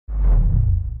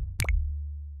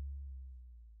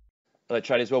Hello,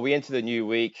 traders. Well, we enter the new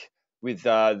week with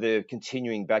the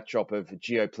continuing backdrop of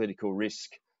geopolitical risk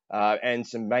and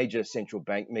some major central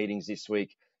bank meetings this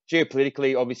week.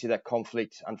 Geopolitically, obviously, that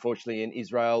conflict, unfortunately, in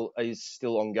Israel is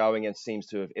still ongoing and seems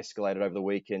to have escalated over the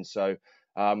weekend. So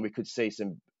we could see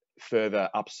some further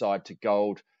upside to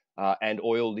gold and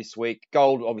oil this week.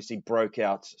 Gold obviously broke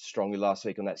out strongly last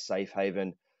week on that safe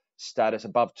haven status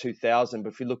above 2,000.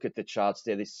 But if you look at the charts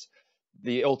there,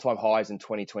 the all-time highs in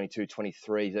 2022,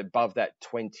 23, above that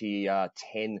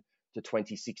 2010 to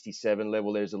 2067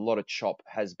 level. There's a lot of chop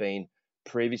has been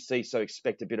previously, so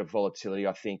expect a bit of volatility,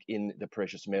 I think, in the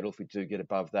precious metal if we do get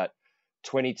above that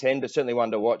 2010, but certainly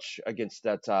one to watch against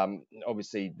that,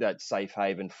 obviously, that safe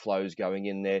haven flows going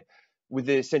in there. With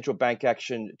the central bank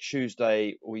action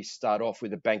Tuesday, we start off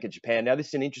with the Bank of Japan. Now, this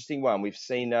is an interesting one. We've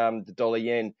seen the dollar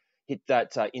yen hit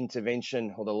that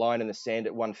intervention or the line in the sand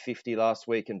at 150 last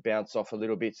week and bounce off a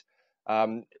little bit.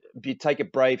 You take a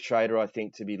brave trader, I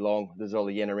think, to be long the dollar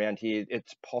yen around here.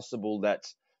 It's possible that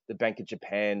the Bank of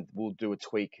Japan will do a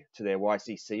tweak to their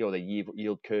YCC or their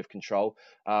yield curve control.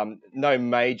 No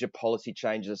major policy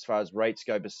changes as far as rates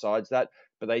go besides that,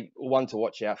 but one to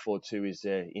watch out for too is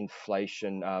their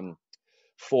inflation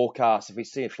forecast. If we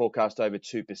see a forecast over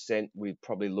 2%, we're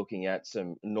probably looking at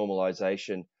some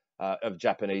normalization of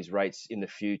Japanese rates in the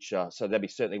future. So that'd be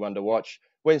certainly one to watch.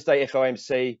 Wednesday,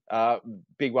 FOMC,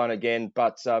 big one again,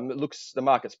 but it looks the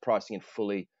market's pricing in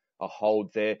fully a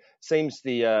hold there. Seems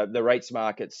the rates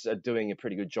markets are doing a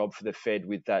pretty good job for the Fed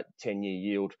with that 10-year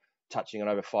yield touching on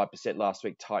over 5% last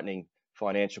week, tightening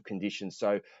financial conditions.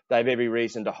 So they have every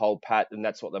reason to hold pat, and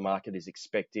that's what the market is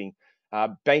expecting.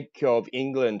 Bank of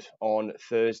England on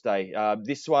Thursday.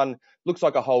 This one looks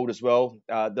like a hold as well.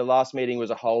 The last meeting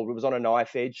was a hold. It was on a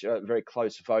knife edge, a very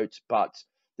close vote, but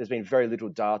there's been very little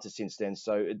data since then.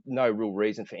 So no real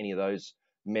reason for any of those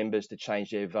members to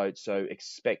change their vote. So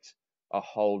expect a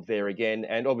hold there again.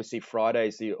 And obviously Friday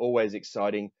is the always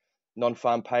exciting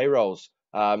non-farm payrolls.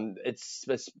 It's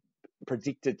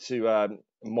predicted to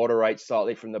moderate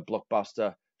slightly from the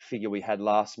blockbuster figure we had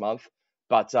last month.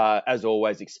 But as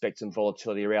always, expect some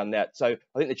volatility around that. So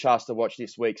I think the charts to watch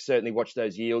this week, certainly watch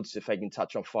those yields. If they can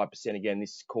touch on 5% again,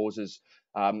 this causes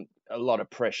a lot of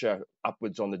pressure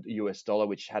upwards on the US dollar,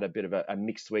 which had a bit of a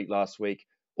mixed week last week.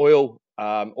 Oil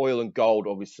and gold,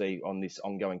 obviously, on this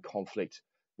ongoing conflict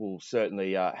will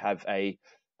certainly have a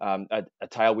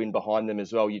tailwind behind them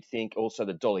as well, you'd think. Also,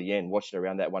 the dollar yen, watch it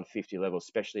around that 150 level,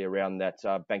 especially around that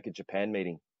Bank of Japan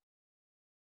meeting.